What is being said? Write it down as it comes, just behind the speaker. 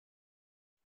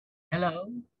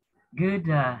Hello, good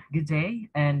day,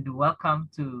 and welcome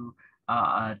to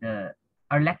our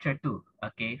lecture two.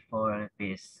 Okay, for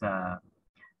this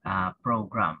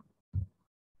program.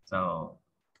 So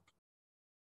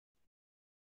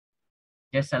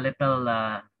just a little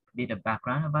bit of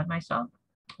background about myself.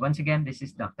 Once again, this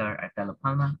is Dr. Artelo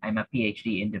Palma. I'm a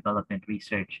PhD in Development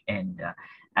Research and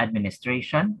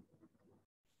Administration.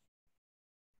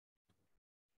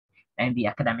 I'm the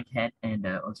academic head and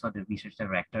also the research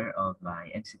director of my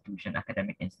institution,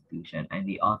 academic institution. I'm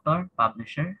the author,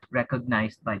 publisher,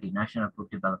 recognized by the National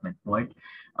Book Development Board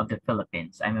of the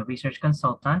Philippines. I'm a research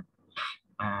consultant,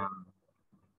 um,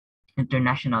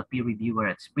 international peer reviewer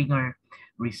at Springer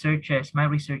Researchers. My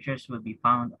researchers will be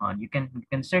found on, you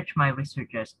can search my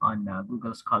researchers on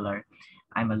Google Scholar.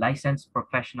 I'm a licensed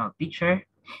professional teacher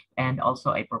and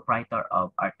also a proprietor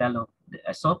of Artelo,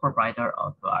 a sole proprietor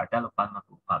of Artelo Palma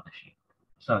Book Publishing.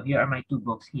 So here are my two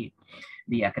books here.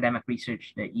 The Academic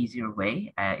Research, The Easier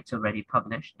Way. It's already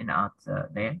published and out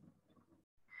there.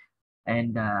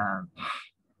 And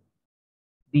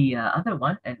the other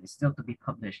one, and it's still to be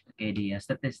published, okay, the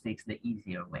Statistics, The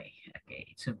Easier Way. Okay,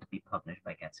 it's soon to be published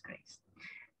by God's grace.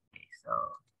 Okay, so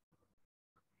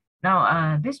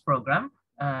now this program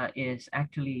is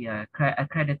actually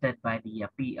accredited by the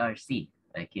PRC.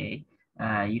 Okay,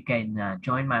 you can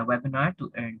join my webinar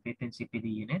to earn 15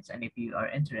 CPD units, and if you are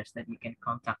interested, you can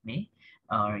contact me,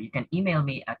 or you can email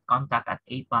me at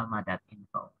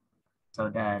contact@apalma.info. So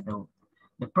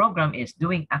the program is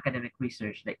Doing Academic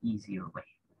Research the Easier Way.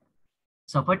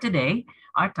 So for today,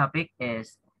 our topic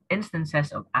is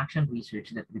instances of action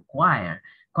research that require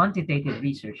quantitative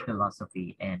research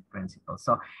philosophy and principles.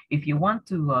 So if you want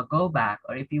to go back,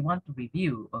 or if you want to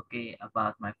review, okay,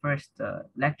 about my first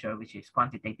lecture, which is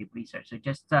quantitative research, so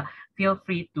just feel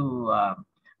free to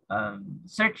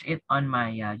search it on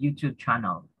my YouTube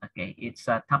channel. Okay, it's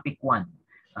topic 1,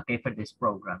 okay, for this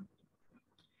program.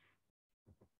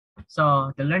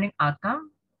 So the learning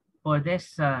outcome for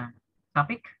this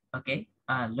topic, okay,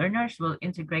 learners will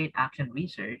integrate action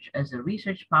research as a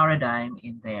research paradigm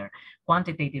in their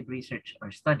quantitative research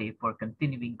or study for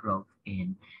continuing growth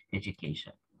in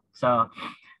education. So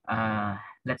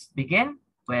let's begin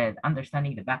with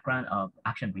understanding the background of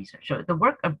action research. So the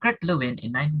work of Kurt Lewin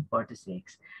in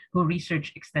 1946, who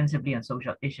researched extensively on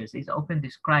social issues, is often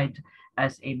described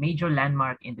as a major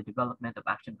landmark in the development of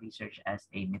action research as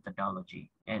a methodology.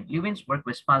 And Lewin's work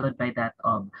was followed by that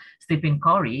of Stephen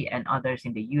Covey and others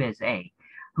in the USA,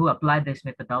 who applied this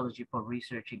methodology for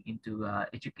researching into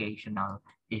educational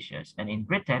issues. And in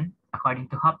Britain, according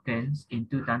to Hopkins in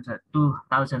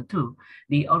 2002,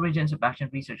 the origins of action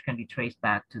research can be traced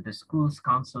back to the Schools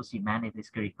Council's Humanities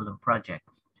Curriculum Project,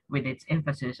 with its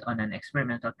emphasis on an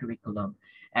experimental curriculum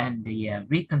and the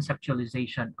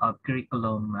reconceptualization of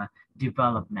curriculum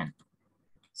development.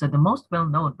 So the most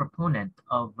well-known proponent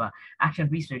of action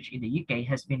research in the UK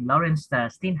has been Lawrence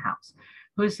Steenhouse,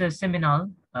 whose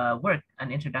seminal work,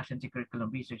 An Introduction to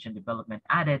Curriculum Research and Development,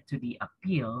 added to the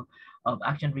appeal of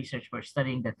action research for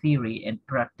studying the theory and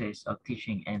practice of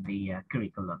teaching and the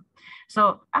curriculum.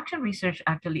 So action research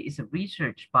actually is a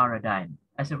research paradigm.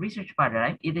 As a research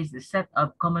paradigm, it is the set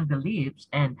of common beliefs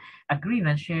and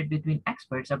agreements shared between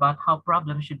experts about how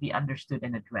problems should be understood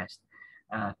and addressed.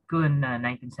 Kuhn,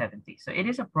 1970. So it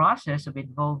is a process of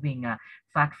involving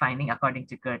fact-finding, according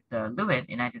to Kurt Lewin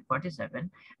in 1947.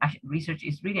 Research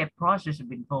is really a process of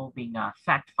involving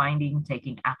fact-finding,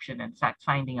 taking action, and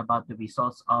fact-finding about the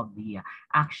results of the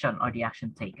action or the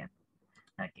action taken.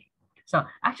 Okay. So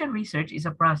action research is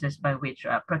a process by which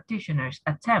practitioners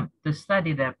attempt to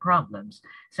study their problems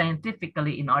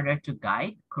scientifically in order to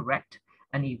guide, correct,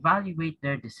 and evaluate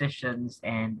their decisions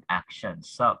and actions.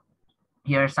 So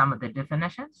here are some of the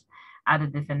definitions,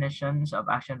 added definitions of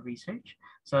action research.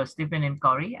 So Stephen M.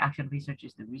 Covey, action research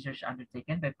is the research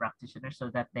undertaken by practitioners so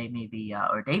that they may be,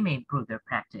 or they may improve their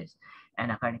practice.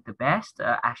 And according to Best,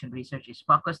 action research is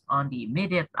focused on the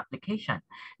immediate application,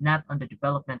 not on the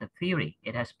development of theory.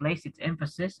 It has placed its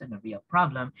emphasis on a real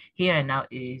problem here and now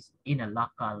is in a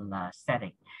local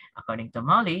setting. According to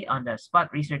Molly, on the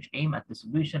spot research aimed at the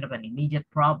solution of an immediate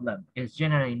problem is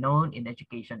generally known in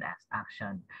education as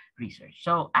action research.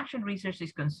 So action research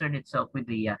is concerned itself with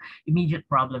the immediate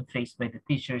problem faced by the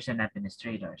teachers and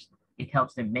administrators. It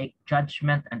helps them make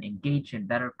judgment and engage in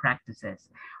better practices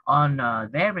on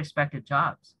their respective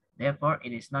jobs. Therefore,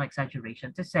 it is no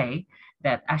exaggeration to say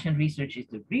that action research is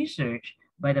the research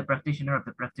by the practitioner of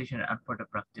the practitioner and for the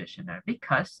practitioner,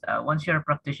 because once you're a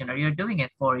practitioner, you're doing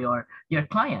it for your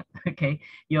client. Okay,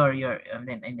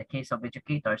 in the case of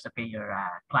educators, okay, your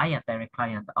client, direct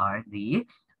client are the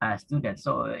students.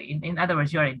 So in other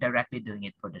words, you are indirectly doing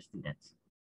it for the students.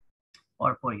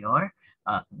 or for your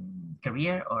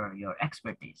career or your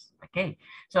expertise. Okay,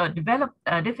 so develop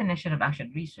a definition of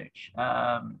action research.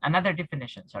 Another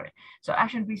definition, sorry. So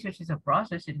action research is a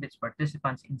process in which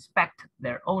participants inspect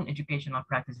their own educational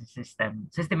practices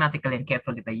systematically and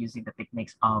carefully by using the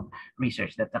techniques of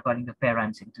research. That's according to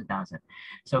Ferrans in 2000.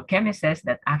 So Kemi says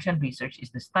that action research is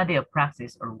the study of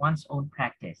praxis or one's own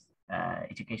practice.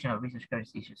 Educational Research Current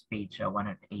Issues, page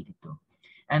 182.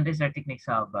 And these are techniques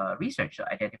of research, so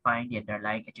identifying the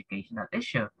underlying educational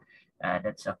issue.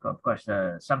 That's, of course,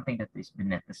 something that is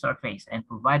beneath the surface and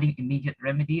providing immediate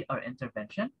remedy or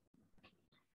intervention.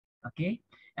 Okay,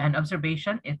 and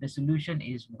observation if the solution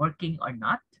is working or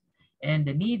not, and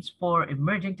the needs for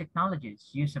emerging technologies,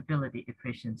 usability,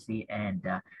 efficiency, and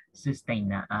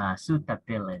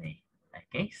suitability.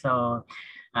 Okay, so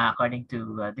according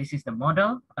to this is the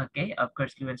model, okay, of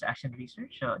course, Lewin's action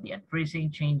research. So the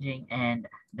unfreezing, changing, and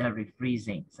the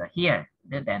refreezing. So here,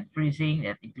 the unfreezing,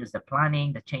 that includes the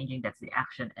planning, the changing, that's the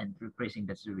action, and refreezing,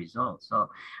 that's the result. So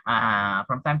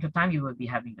from time to time, you will be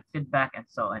having the feedback and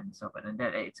so on and so on, and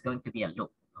then it's going to be a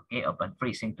loop. Okay, of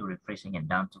unfreezing to refreezing and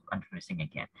down to unfreezing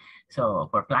again. So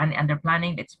for under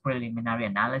planning, it's preliminary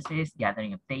analysis,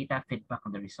 gathering of data, feedback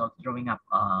on the results, drawing up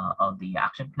of the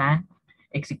action plan,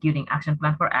 executing action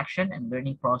plan for action and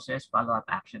learning process, follow-up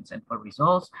actions, and for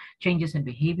results, changes in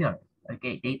behavior.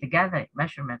 Okay, data gathering,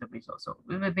 measurement of results. So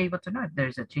we will be able to know if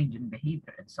there's a change in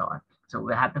behavior and so on. So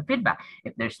we'll have the feedback.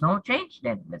 If there's no change,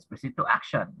 then let's proceed to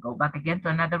action. Go back again to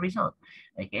another result.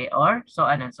 Okay, or so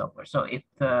on and so forth. So if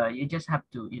you just have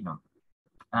to,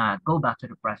 go back to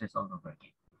the process all over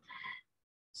again.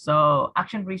 So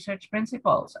action research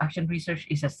principles. Action research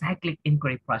is a cyclic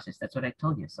inquiry process. That's what I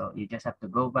told you. So you just have to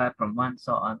go back from one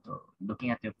so on to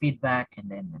looking at your feedback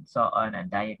and then and so on and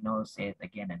diagnose it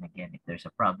again and again. If there's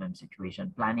a problem,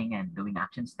 situation, planning and doing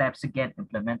action steps again,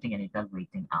 implementing and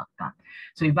evaluating outcome.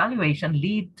 So evaluation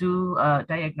lead to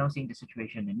diagnosing the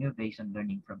situation and innovation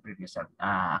learning from previous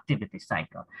activity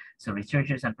cycle. So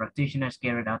researchers and practitioners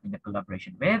carried out in the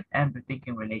collaboration with and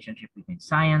rethinking relationship between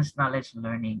science, knowledge,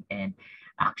 learning, and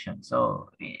action. So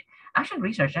action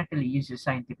research actually uses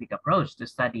scientific approach to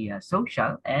study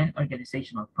social and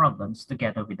organizational problems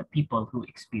together with the people who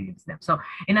experience them. So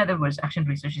in other words, action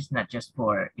research is not just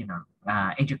for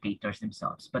educators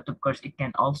themselves, but of course it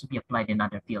can also be applied in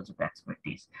other fields of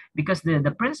expertise because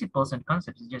the principles and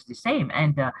concepts is just the same,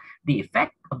 and the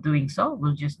effect of doing so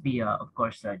will just be of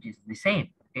course just the same.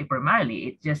 Okay, primarily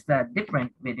it's just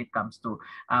different when it comes to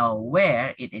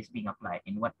where it is being applied,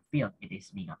 in what field it is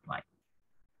being applied.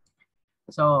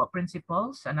 So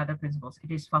principles, another principles,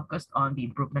 it is focused on the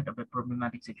improvement of the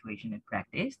problematic situation in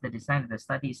practice. The design of the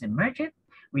study is emergent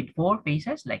with 4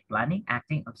 phases like planning,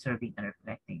 acting, observing, and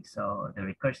reflecting. So the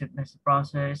recursiveness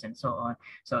process and so on.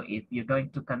 So if you're going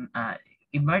to come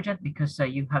emergent because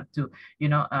you have to,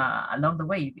 along the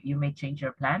way, you may change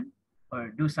your plan or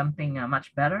do something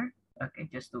much better, okay,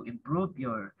 just to improve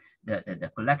your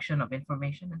the collection of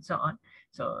information and so on.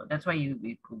 So that's why you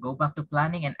go back to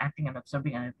planning and acting and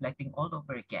observing and reflecting all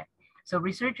over again. So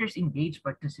researchers engage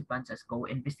participants as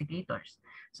co-investigators.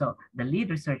 So the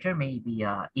lead researcher may be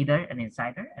either an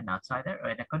insider, an outsider, or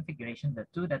in a configuration, the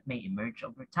two that may emerge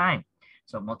over time.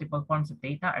 So multiple forms of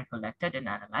data are collected and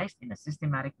analyzed in a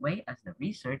systematic way as the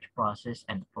research process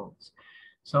unfolds.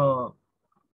 So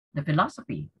the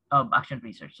philosophy of action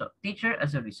research. So teacher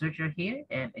as a researcher here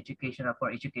and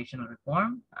educational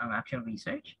reform, action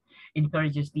research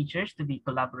encourages teachers to be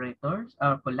collaborators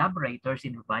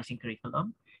in revising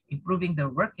curriculum, improving their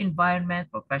work environment,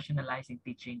 professionalizing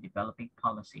teaching, developing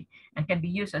policy, and can be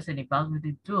used as an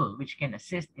evaluative tool which can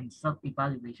assist in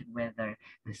self-evaluation whether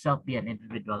the self be an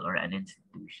individual or an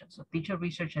institution. So teacher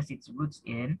research has its roots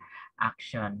in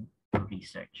action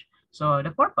research. So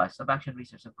the purpose of action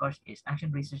research, of course, is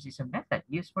action research is a method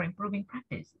used for improving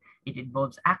practice. It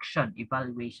involves action,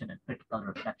 evaluation, and critical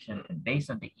reflection, and based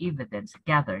on the evidence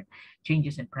gathered,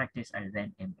 changes in practice are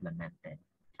then implemented.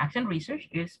 Action research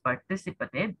is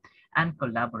participative and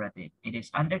collaborative. It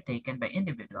is undertaken by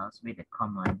individuals with a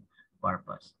common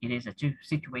purpose. It is a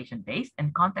situation-based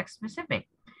and context-specific.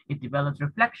 It develops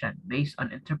reflection based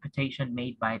on interpretation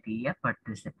made by the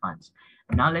participants.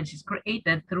 Knowledge is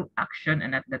created through action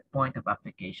and at that point of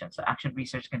application. So action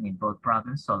research can involve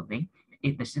problem solving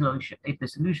if the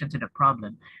solution to the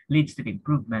problem leads to the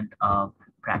improvement of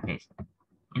practice.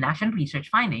 And action research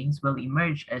findings will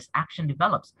emerge as action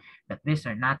develops, but these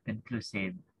are not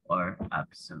conclusive or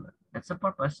absolute. That's the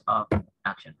purpose of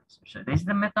action research. So this is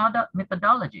the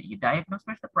methodology. You diagnose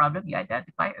first the problem, you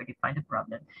identify or define the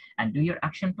problem, and do your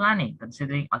action planning,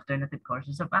 considering alternative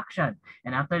courses of action.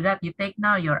 And after that, you take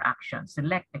now your action.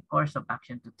 Select a course of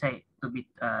action to take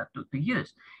to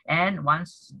use. And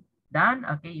once done,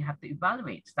 okay, you have to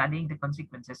evaluate, studying the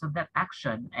consequences of that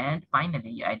action, and finally,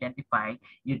 you identify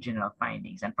your general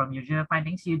findings. And from your general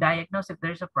findings, you diagnose if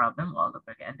there's a problem all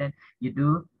over again, and then you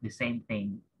do the same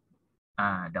thing,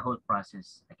 the whole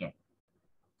process again.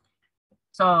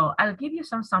 So I'll give you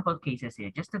some sample cases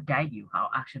here just to guide you how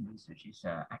action research is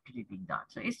actually being done.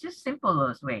 So it's just simple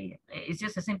as way. It's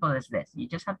just as simple as this. You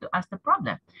just have to ask the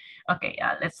problem. Okay,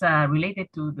 let's relate it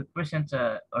to the present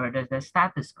or the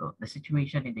status quo, the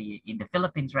situation in the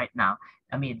Philippines right now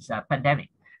amidst pandemic.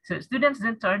 So students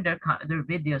then turn their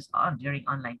videos on during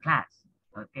online class.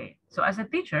 Okay, so as a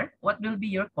teacher, what will be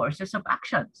your courses of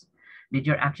actions? Did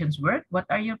your actions work? What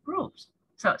are your proofs?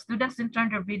 So students then turn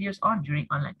their videos on during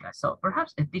online class. So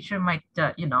perhaps a teacher might,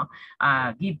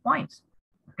 give points,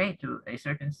 okay, to a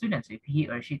certain students if he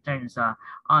or she turns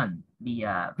on the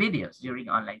videos during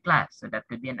online class. So that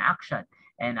could be an action.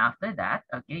 And after that,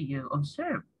 okay, you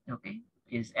observe, okay,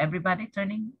 is everybody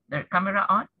turning their camera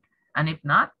on? And if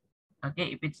not,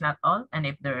 okay, if it's not all, and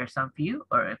if there are some few,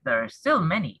 or if there are still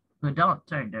many who don't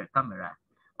turn their camera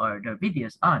or their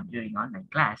videos on during online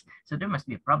class, so there must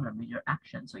be a problem with your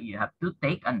action. So you have to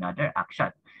take another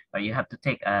action, or you have to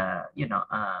take other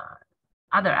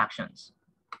actions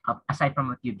aside from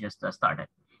what you've just started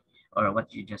or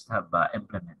what you just have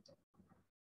implemented.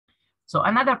 So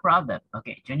another problem,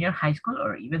 okay, junior high school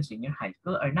or even senior high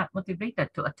school are not motivated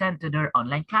to attend to their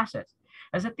online classes.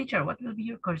 As a teacher, what will be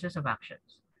your courses of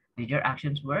actions? Did your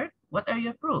actions work? What are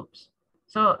your proofs?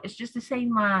 So it's just the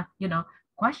same,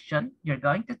 question you're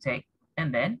going to take,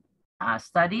 and then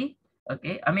study.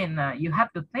 Okay, I mean, you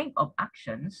have to think of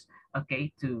actions,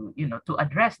 okay, to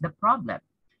address the problem.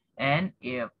 And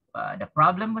if the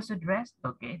problem was addressed,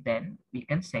 okay, then we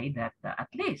can say that at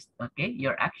least, okay,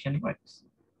 your action works.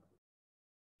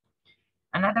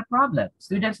 Another problem,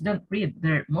 students don't read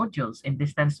their modules in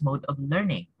distance mode of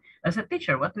learning. As a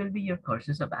teacher, what will be your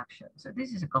courses of action? So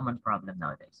this is a common problem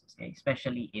nowadays, okay,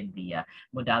 especially in the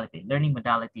learning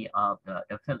modality of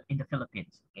in the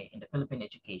Philippines, okay, in the Philippine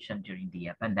education during the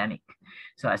pandemic.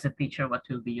 So as a teacher, what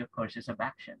will be your courses of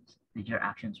actions? Did your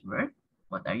actions work?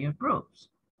 What are your proofs?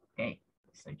 Okay,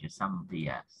 so just some of the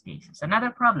cases.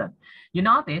 Another problem, you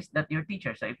notice that your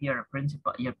teacher, so if you're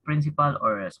principal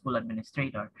or a school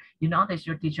administrator, you notice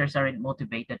your teachers aren't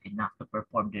motivated enough to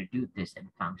perform their duties and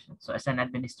functions. So as an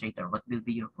administrator, what will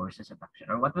be your courses of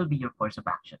action, or what will be your course of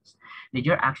actions? Did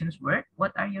your actions work?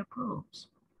 What are your proofs?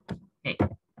 Okay.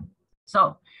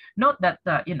 So note that,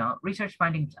 research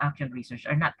findings, action research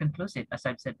are not conclusive, as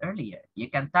I've said earlier. You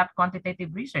can tap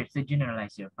quantitative research to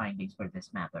generalize your findings for this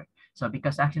matter. So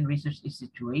because action research is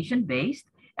situation-based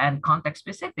and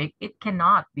context-specific, it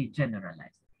cannot be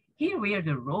generalized. Here where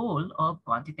the role of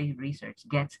quantitative research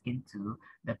gets into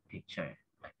the picture.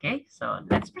 Okay, so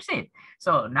let's proceed.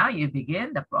 So now you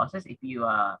begin the process. If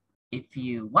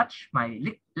you watch my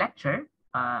lecture,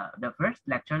 the first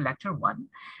lecture, lecture 1,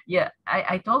 yeah,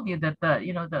 I told you that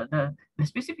the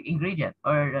specific ingredient,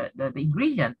 or the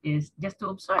ingredient is just to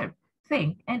observe,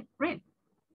 think, and read.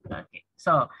 Okay,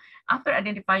 so after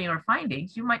identifying your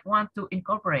findings, you might want to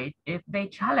incorporate if they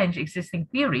challenge existing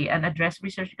theory and address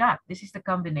research gap. This is the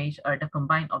combination or the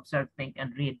combined observe, think,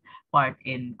 and read part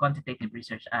in quantitative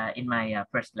research in my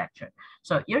first lecture.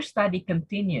 So your study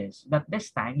continues, but this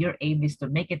time your aim is to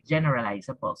make it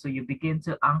generalizable. So you begin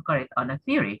to anchor it on a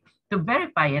theory to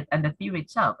verify it and the theory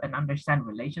itself and understand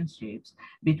relationships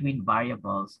between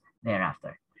variables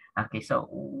thereafter. Okay, so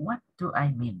what do I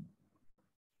mean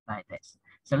by this?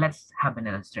 So let's have an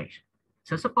illustration.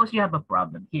 So suppose you have a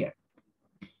problem here.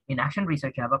 In action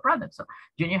research, you have a problem. So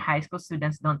junior high school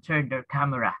students don't turn their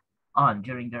camera on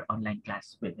during their online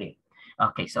class with you.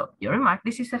 Okay, so you remark,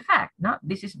 this is a fact. No,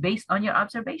 this is based on your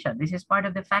observation. This is part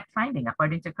of the fact finding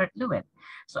according to Kurt Lewin.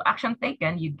 So action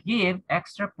taken, you give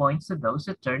extra points to those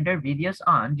who turn their videos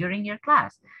on during your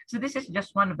class. So this is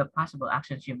just one of the possible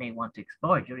actions you may want to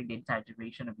explore during the entire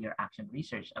duration of your action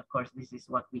research. Of course, this is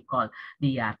what we call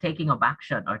the taking of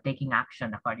action, or taking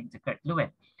action according to Kurt Lewin.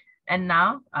 And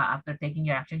now, after taking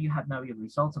your action, you have now your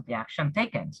results of the action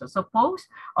taken. So suppose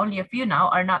only a few now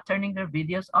are not turning their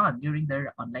videos on during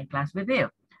their online class with you.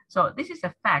 So this is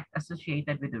a fact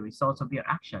associated with the results of your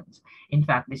actions. In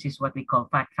fact, this is what we call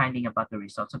fact finding about the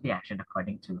results of the action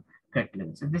according to Kurt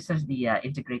Lewin. So this is the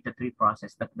integrated three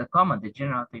process, the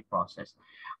general three process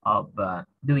of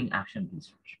doing action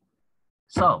research.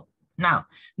 So Now,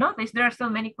 notice there are still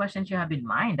many questions you have in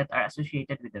mind that are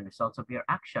associated with the results of your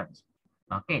actions.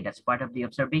 Okay, that's part of the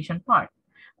observation part.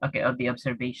 Okay, of the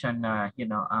observation,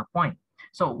 point.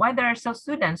 So why there are still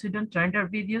students who don't turn their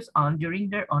videos on during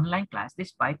their online class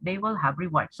despite they will have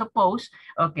rewards? Suppose,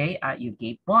 okay, you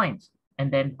gave points,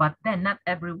 and then, but then not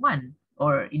everyone,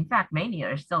 or in fact, many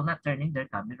are still not turning their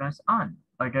cameras on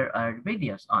or their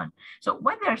videos on. So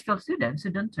why there are still students who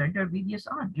don't turn their videos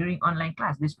on during online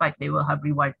class despite they will have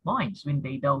reward points when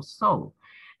they do so?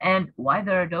 And why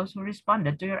there are those who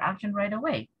responded to your action right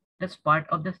away? That's part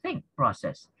of the think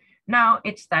process. Now,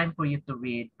 it's time for you to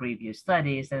read previous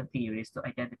studies and theories to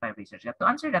identify research gap. To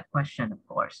answer that question, of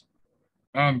course,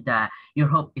 and your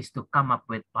hope is to come up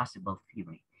with possible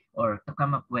theory or to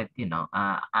come up with,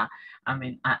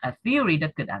 a theory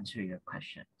that could answer your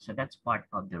question. So that's part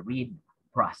of the read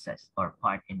process or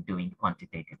part in doing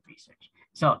quantitative research.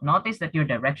 So notice that your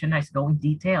direction is going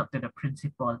detailed to the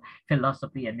principle,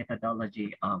 philosophy, and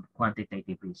methodology of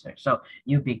quantitative research. So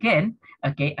you begin,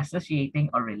 okay, associating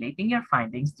or relating your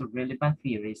findings to relevant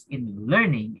theories in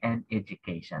learning and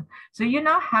education. So you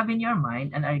now have in your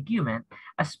mind an argument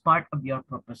as part of your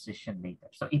proposition later.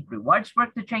 So if rewards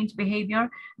work to change behavior,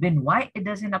 then why it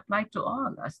doesn't apply to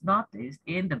all as noticed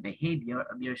in the behavior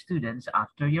of your students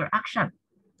after your action?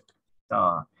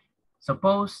 So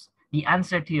suppose the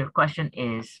answer to your question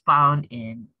is found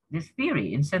in this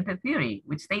theory, incentive theory,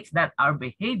 which states that our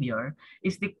behavior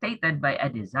is dictated by a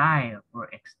desire for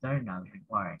external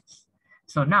rewards.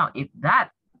 So now, if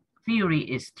that theory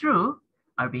is true,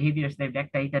 our behavior is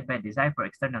dictated by desire for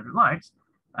external rewards,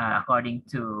 according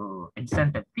to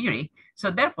incentive theory. So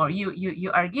therefore,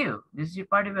 you argue, this is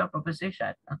part of your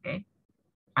proposition, okay?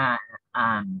 uh,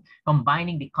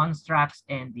 Combining the constructs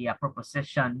and the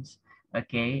propositions,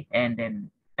 okay, and then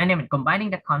combining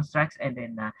the constructs and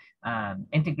then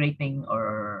integrating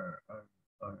or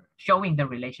showing the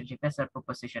relationship. That's a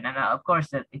proposition, and of course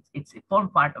that it's a form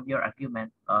part of your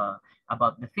argument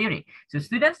about the theory. So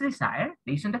students desire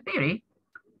based on the theory.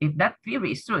 If that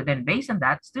theory is true, then based on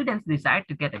that, students' desire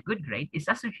to get a good grade is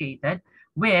associated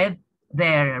with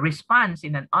their response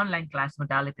in an online class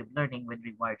modality of learning when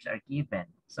rewards are given.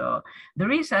 So the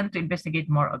reason to investigate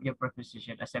more of your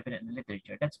proposition as evident in the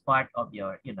literature, that's part of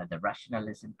your, the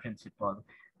rationalism principle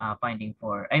finding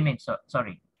for,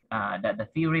 the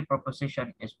theory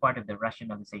proposition is part of the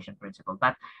rationalization principle.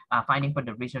 But finding for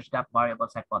the research gap,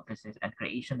 variables, hypothesis, and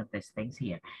creation of these things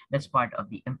here, that's part of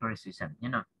the empiricism,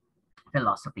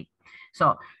 philosophy.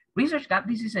 So research gap,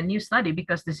 this is a new study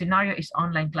because the scenario is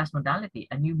online class modality,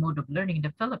 a new mode of learning in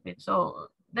the Philippines. So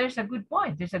there's a good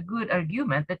point. There's a good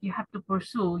argument that you have to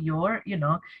pursue your,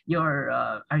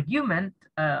 argument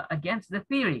against the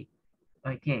theory.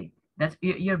 Okay, that's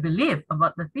your belief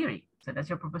about the theory. So that's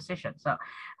your proposition. So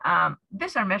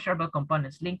these are measurable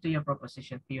components linked to your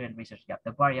proposition, theory, and research gap,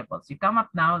 the variables. You come up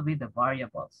now with the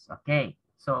variables. Okay,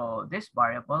 so these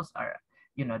variables are,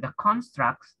 the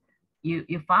constructs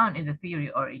you found in the theory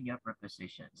or in your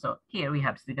proposition. So here we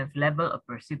have students' level of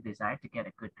perceived desire to get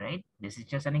a good grade. This is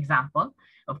just an example.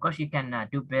 Of course, you can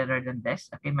do better than this.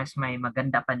 Okay, mas may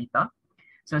maganda pa nito.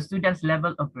 So students'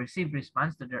 level of perceived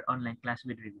response to their online class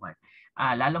with reward.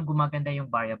 Lalong gumaganda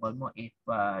yung variable mo if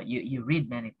you read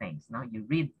many things. No? You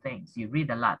read things. You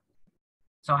read a lot.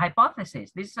 So hypothesis,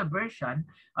 this is a version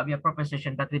of your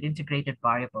proposition but with integrated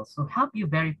variables to help you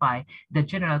verify the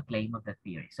general claim of the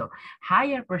theory. So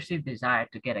higher perceived desire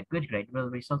to get a good grade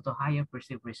will result to higher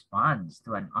perceived response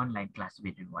to an online class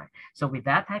with reward. So with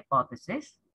that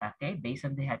hypothesis, okay, based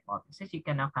on the hypothesis, you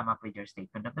can now come up with your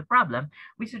statement of the problem,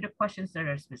 which are the questions that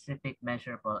are specific,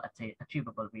 measurable,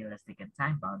 achievable, realistic, and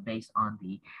time-bound based on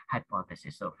the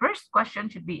hypothesis. So first question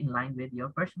should be in line with your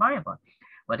first variable.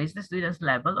 What is the student's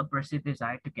level of perceived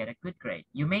desire to get a good grade?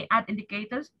 You may add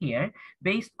indicators here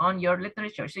based on your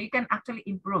literature. So you can actually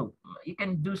improve. You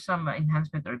can do some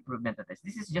enhancement or improvement of this.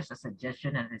 This is just a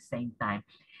suggestion and at the same time,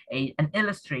 an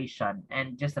illustration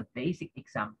and just a basic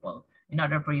example in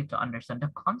order for you to understand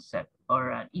the concept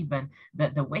or even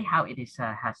the way how it is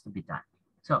has to be done.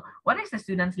 So what is the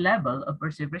student's level of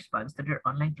perceived response to their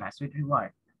online class with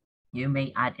reward? You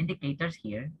may add indicators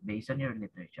here based on your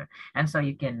literature. And so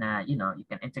you can, you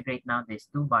can integrate now these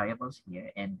two variables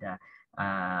here and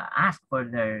ask for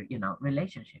their,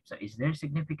 relationship. So is there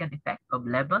significant effect of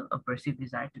level of perceived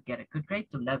desire to get a good grade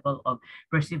to level of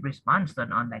perceived response to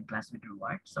an online class with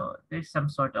reward? So there's some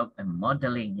sort of a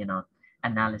modeling,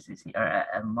 analysis here,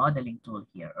 or a modeling tool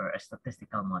here, or a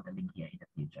statistical modeling here in the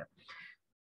future.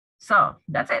 So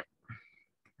that's it.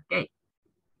 Okay.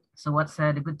 So what's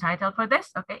the good title for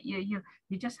this? Okay, you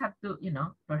just have to,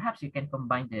 perhaps you can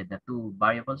combine the two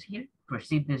variables here: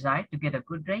 perceived desire to get a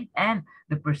good grade and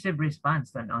the perceived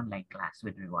response to an online class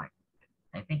with reward.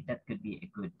 I think that could be a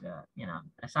good, a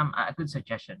good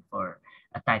suggestion for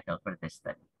a title for this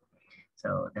study.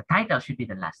 So the title should be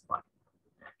the last one,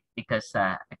 because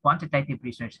quantitative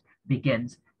research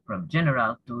begins from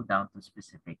general to down to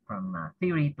specific, from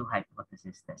theory to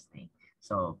hypothesis testing.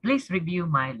 So please review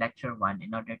my lecture 1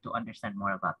 in order to understand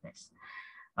more about this.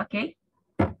 Okay,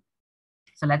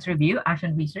 so let's review.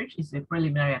 Action research is a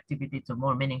preliminary activity to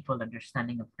more meaningful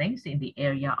understanding of things in the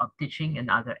area of teaching and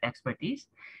other expertise.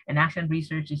 And action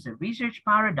research is a research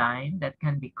paradigm that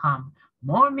can become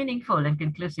more meaningful and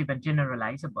conclusive and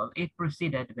generalizable if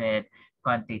proceeded with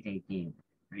quantitative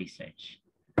research.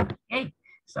 Okay,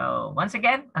 so once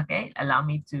again, okay, allow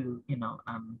me to,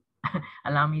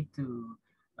 allow me to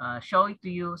show it to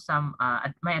you some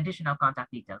my additional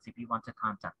contact details if you want to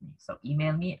contact me. So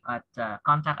email me at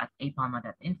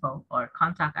contact@apalma.info or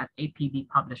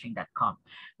contact@apbpublishing.com.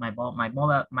 My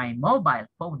mobile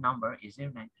phone number is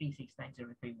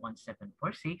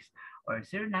 0936903146 or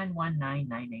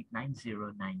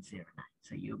 091998900909.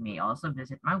 So you may also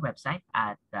visit my website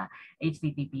at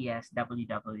https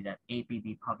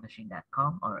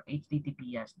www.apbpublishing.com or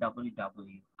https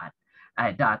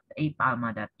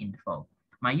www.apalma.info.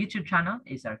 My YouTube channel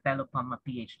is our fellow Palma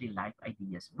Ph.D. Life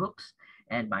Ideas Books,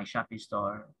 and my Shopee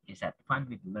store is at Fun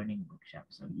with Learning Bookshop.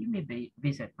 So you may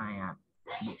visit my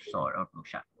bookstore or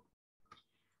bookshop.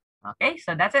 Okay,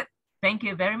 so that's it. Thank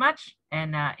you very much.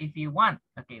 And if you want,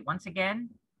 okay, once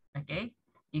again, okay,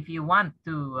 if you want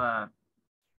to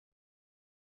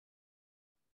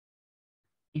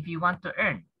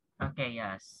earn, okay,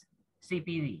 yes,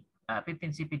 CPD,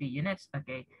 15 CPD units,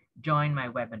 okay, join my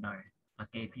webinar.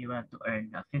 Okay, if you want to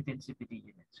earn 15 CPD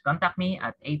units, contact me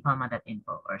at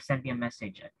apalma.info or send me a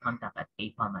message at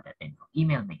contact@apalma.info.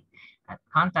 Email me at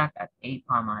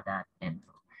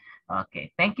contact@apalma.info.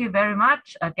 Okay, thank you very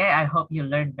much. Okay, I hope you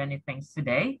learned many things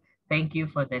today. Thank you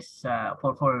for this,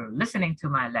 for listening to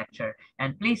my lecture.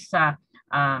 And please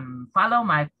follow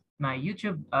my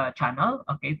YouTube channel,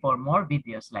 okay, for more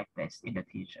videos like this in the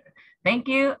future. Thank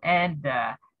you, and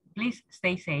please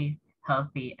stay safe,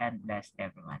 healthy, and blessed,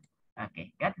 everyone.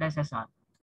 Okay, God bless us all.